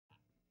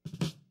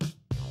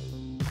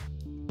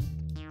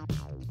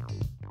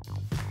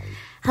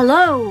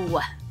Hello,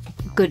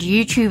 good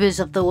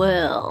YouTubers of the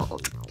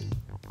world.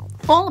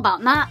 All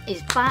About Nat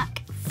is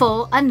back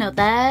for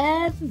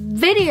another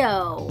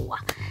video.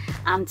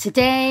 And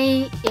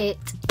today it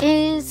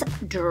is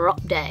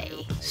drop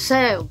day.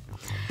 So,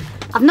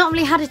 I've not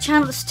really had a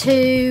chance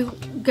to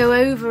go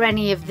over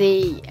any of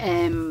the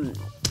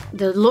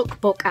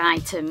lookbook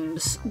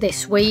items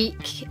this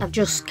week. I've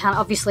just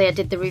obviously I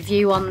did the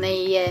review on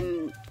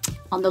the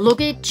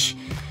luggage.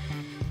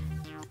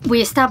 We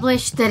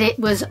established that it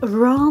was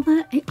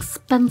rather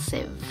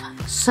expensive.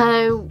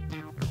 So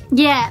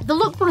yeah, the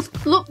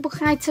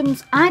lookbook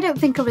items I don't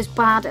think are as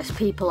bad as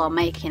people are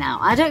making out.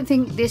 I don't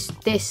think this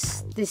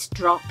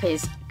drop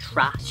is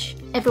trash.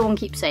 Everyone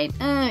keeps saying,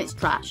 oh, it's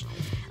trash.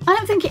 I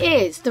don't think it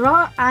is. There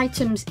are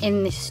items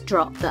in this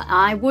drop that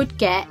I would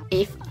get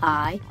if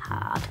I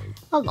had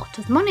a lot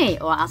of money,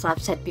 or as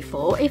I've said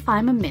before, if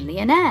I'm a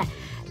millionaire.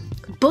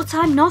 But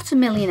I'm not a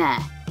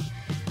millionaire.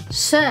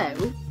 So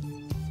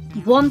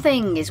one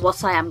thing is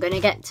what I am going to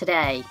get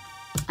today,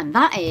 and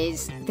that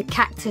is the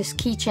cactus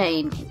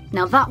keychain.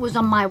 Now that was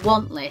on my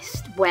want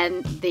list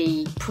when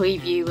the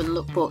preview and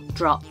lookbook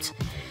dropped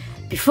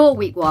before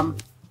week 1,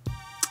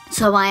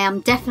 so I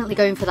am definitely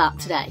going for that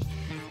today.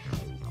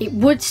 It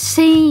would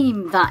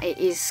seem that it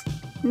is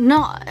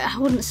not, I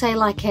wouldn't say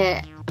like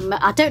I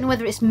don't know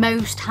whether it's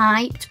most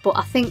hyped, but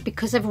I think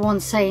because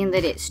everyone's saying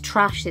that it's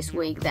trash this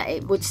week, that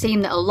it would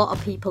seem that a lot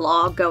of people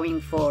are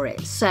going for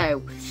it.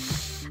 So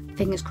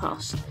fingers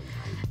crossed.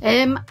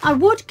 I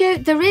would go.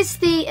 There is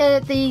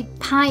the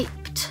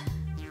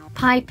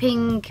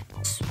piping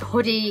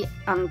hoodie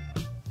and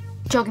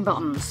jogging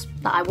bottoms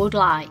that I would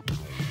like,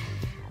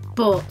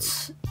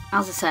 but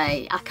as I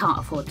say, I can't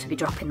afford to be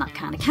dropping that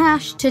kind of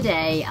cash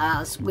today,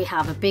 as we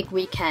have a big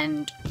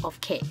weekend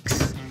of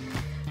kicks.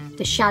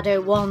 The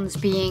shadow ones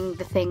being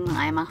the thing that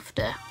I'm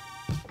after.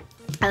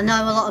 I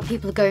know a lot of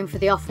people are going for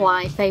the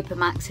off-white Vapor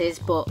Maxes,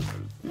 but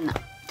no.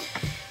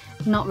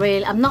 Not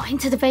really. I'm not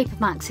into the Vapor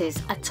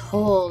Maxes at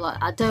all.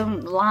 I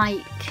don't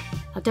like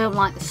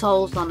the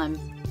soles on them.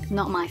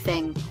 Not my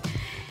thing.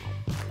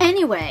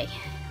 Anyway,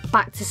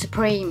 back to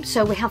Supreme.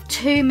 So we have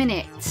 2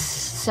 minutes.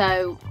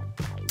 So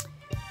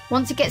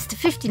once it gets to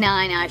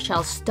 59, I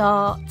shall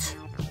start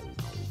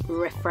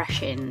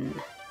refreshing.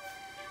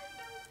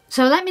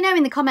 So let me know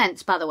in the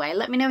comments, by the way.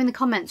 Let me know in the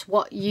comments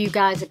what you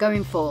guys are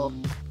going for.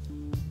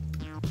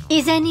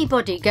 Is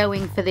anybody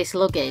going for this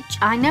luggage?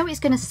 I know it's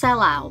going to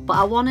sell out, but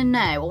I want to know.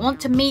 I want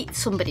to meet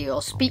somebody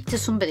or speak to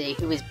somebody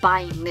who is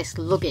buying this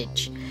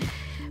luggage,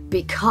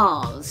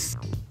 because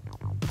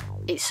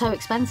it's so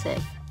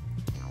expensive.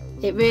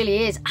 It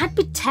really is. I'd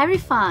be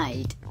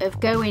terrified of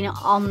going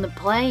on the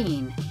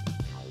plane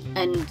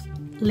and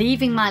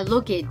leaving my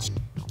luggage.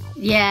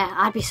 Yeah,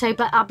 I'd be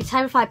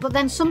terrified. But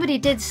then somebody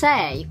did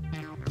say,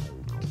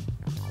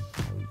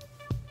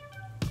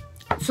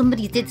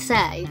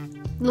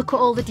 look at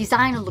all the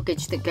designer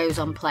luggage that goes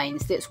on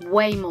planes. That's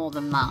way more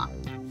than that.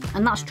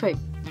 And that's true.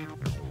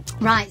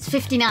 Right, it's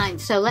 59,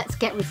 so let's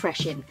get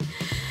refreshing.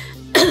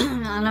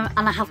 and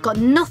I have got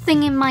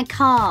nothing in my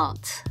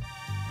cart.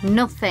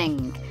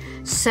 Nothing.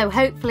 So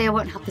hopefully I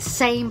won't have the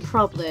same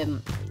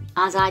problem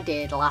as I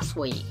did last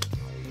week.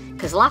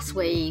 Because last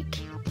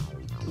week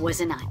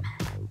was a nightmare.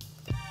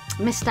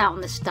 Missed out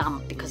on the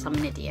stamp because I'm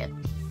an idiot.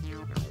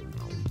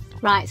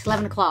 Right, it's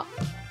 11 o'clock.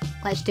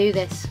 Let's do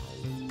this.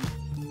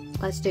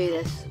 Let's do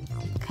this.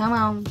 Come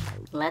on.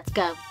 Let's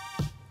go.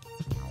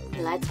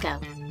 Let's go.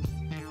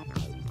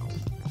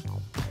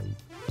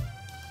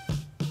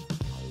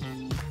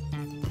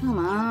 Come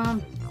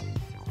on.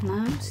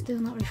 No, still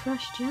not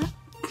refreshed yet.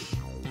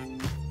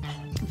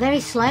 Very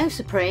slow,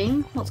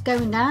 Supreme. What's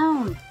going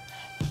down?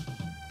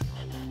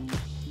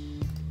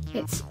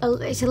 It's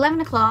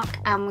 11 o'clock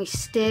and we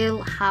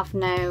still have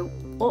no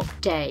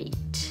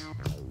update.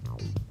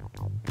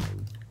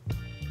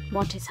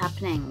 What is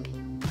happening?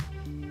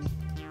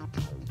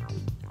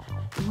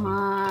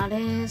 What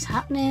is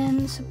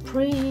happening,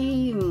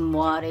 Supreme?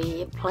 What are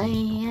you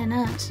playing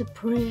at,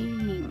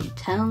 Supreme?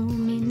 Tell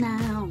me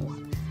now.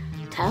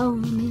 Tell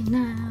me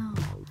now.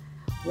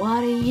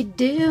 What are you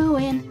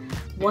doing?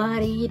 What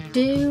are you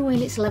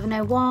doing? It's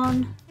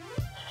 11:01.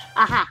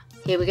 Aha!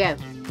 Here we go.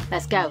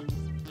 Let's go.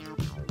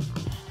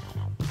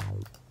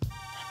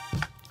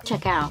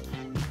 Check out.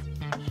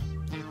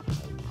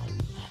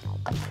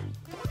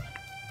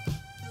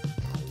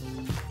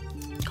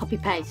 Copy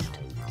paste.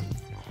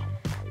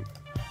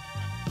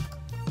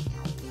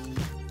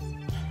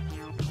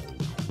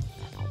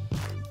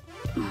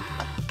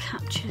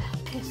 Capture,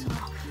 piss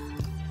off.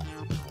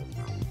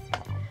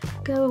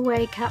 Go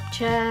away,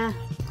 capture.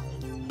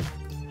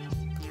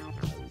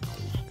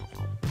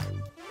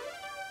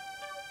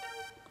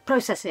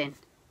 Processing.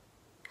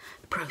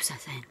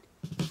 Processing.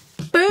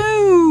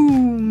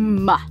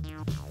 Boom!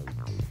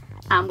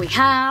 And we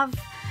have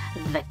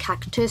the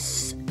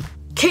cactus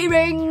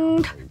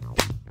keyring.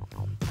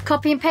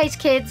 Copy and paste,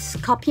 kids.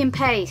 Copy and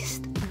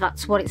paste.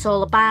 That's what it's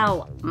all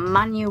about.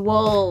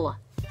 Manual.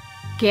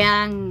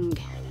 Gang.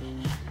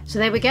 So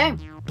there we go.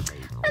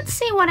 Let's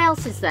see what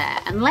else is there,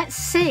 and let's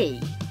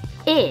see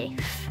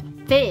if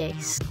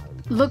this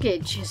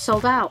luggage has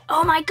sold out.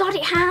 Oh my god,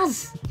 it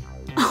has!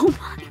 Oh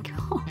my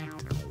god.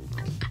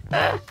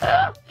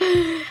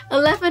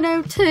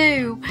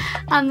 11:02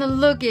 and the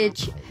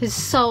luggage has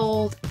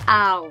sold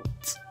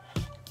out.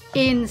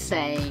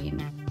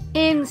 Insane.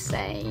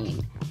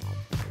 Insane.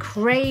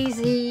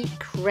 Crazy,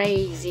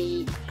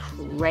 crazy,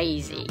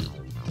 crazy.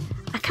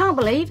 I can't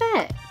believe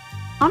it.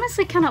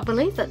 Honestly cannot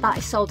believe that that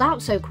is sold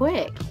out so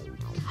quick.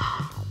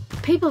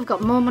 People have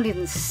got more money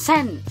than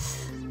sense.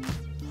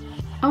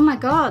 Oh my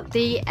god,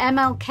 the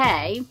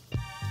MLK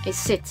is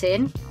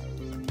sitting.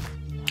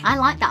 I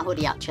like that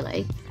hoodie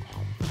actually.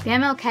 The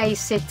MLK is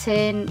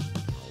sitting.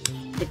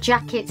 The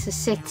jackets are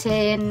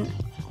sitting.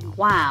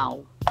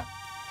 Wow.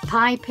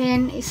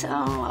 Piping is,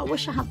 oh, I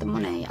wish I had the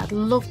money. I'd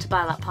love to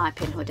buy that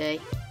piping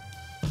hoodie.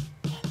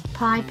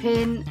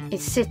 Piping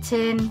is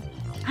sitting.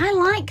 I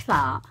like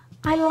that.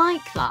 I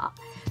like that.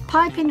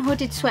 Piping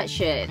hooded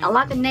sweatshirt. I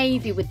like the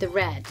navy with the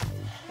red.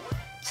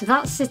 So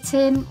that's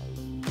sitting.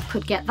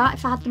 Could get that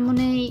if I had the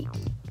money.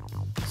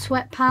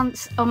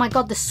 Sweatpants. Oh my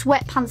god, the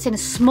sweatpants in a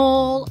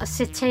small are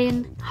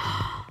sitting.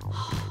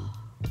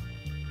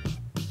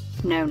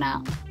 No,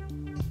 Nat.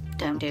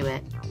 Don't do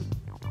it.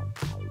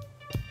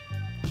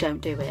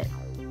 Don't do it.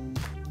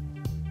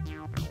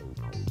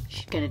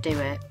 She's gonna do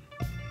it.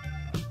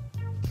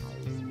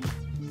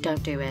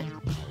 Don't do it.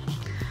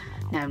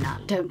 No, Nat,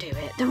 don't do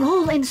it. They're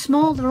all in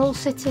small, they're all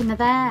sitting, they're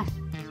there.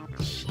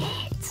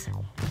 Shit.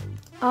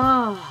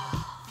 Oh.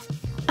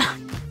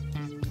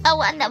 I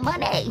want the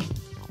money.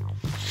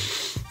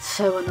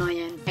 So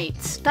annoying.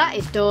 Right, that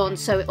is done,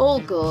 so all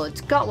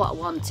good. Got what I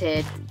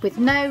wanted with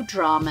no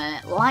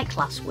drama like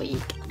last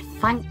week.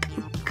 Thank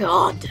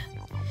God.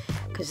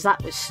 Because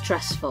that was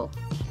stressful.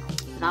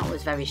 That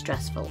was very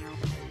stressful.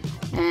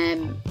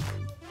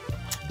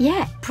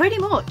 Yeah, pretty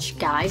much,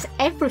 guys,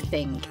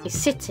 everything is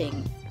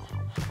sitting.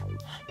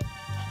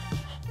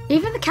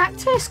 Even the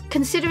cactus,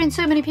 considering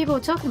so many people were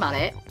talking about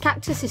it,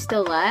 cactus is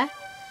still there.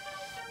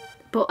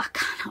 But I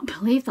cannot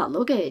believe that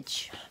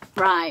luggage.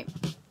 Right,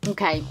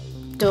 okay,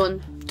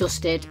 done,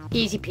 dusted,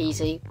 easy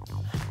peasy.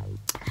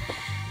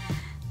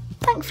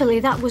 Thankfully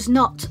that was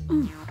not,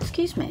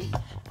 excuse me,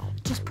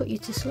 just put you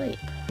to sleep.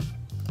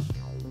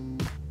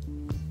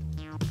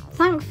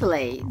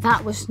 Thankfully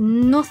that was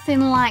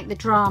nothing like the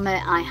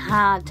drama I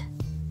had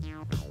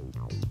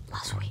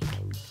last week.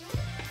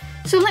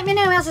 So let me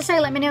know, as I say,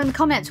 let me know in the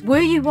comments, were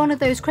you one of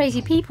those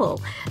crazy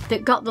people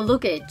that got the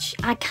luggage?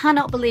 I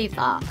cannot believe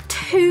that.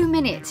 2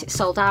 minutes it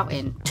sold out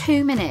in.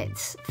 2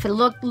 minutes for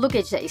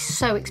luggage that is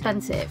so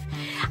expensive.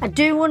 I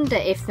do wonder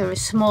if there are a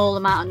small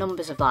amount of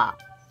numbers of that.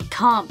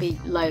 Can't be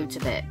loads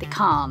of it. They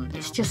can't.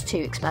 It's just too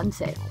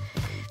expensive.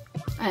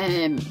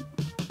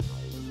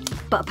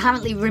 But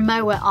apparently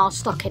Rimowa are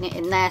stocking it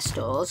in their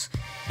stores.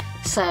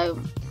 So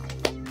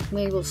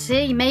we will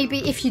see. Maybe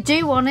if you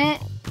do want it,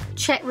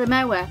 check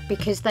Rimowa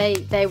because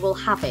they will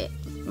have it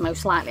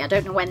most likely. I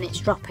don't know when it's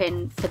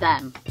dropping for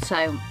them.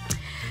 So,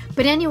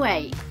 but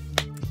anyway,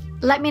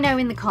 let me know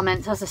in the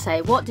comments, as I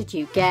say, what did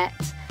you get?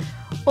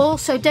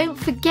 Also, don't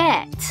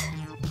forget,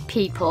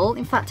 people,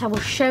 in fact I will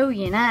show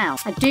you now.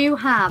 I do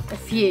have a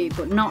few,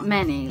 but not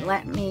many.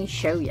 Let me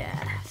show you.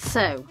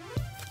 So,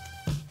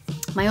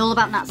 my All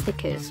About Nat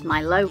stickers,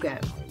 my logo,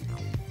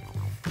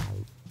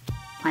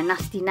 my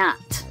Nasty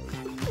Nat,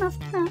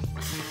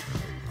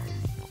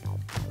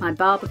 my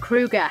Barbara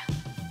Kruger,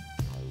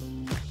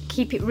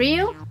 keep it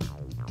real,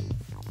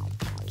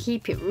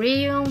 keep it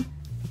real,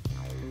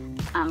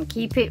 and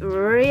keep it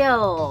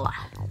real.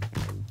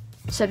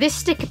 So this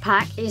sticker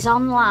pack is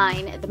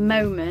online at the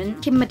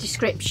moment, in my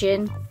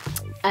description,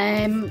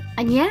 and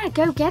yeah,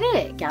 go get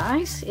it,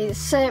 guys.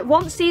 It's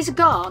once these are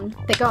gone,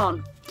 they're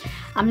gone.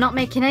 I'm not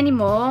making any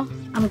more.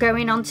 I'm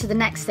going on to the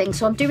next thing.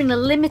 So I'm doing a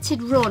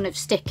limited run of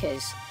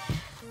stickers.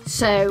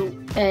 So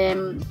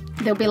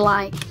there'll be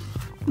like,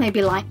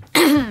 maybe like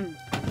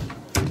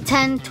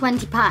 10,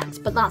 20 packs,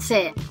 but that's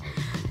it.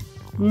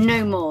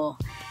 No more.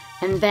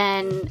 And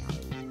then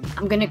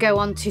I'm going to go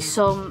on to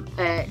some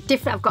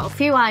different, I've got a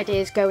few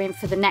ideas going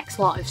for the next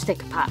lot of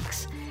sticker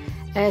packs.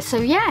 So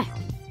yeah,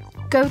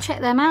 go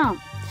check them out.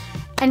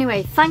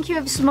 Anyway, thank you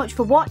ever so much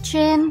for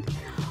watching.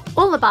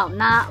 All About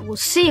Nat. We'll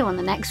see you on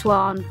the next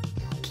one.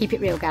 Keep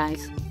it real,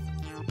 guys.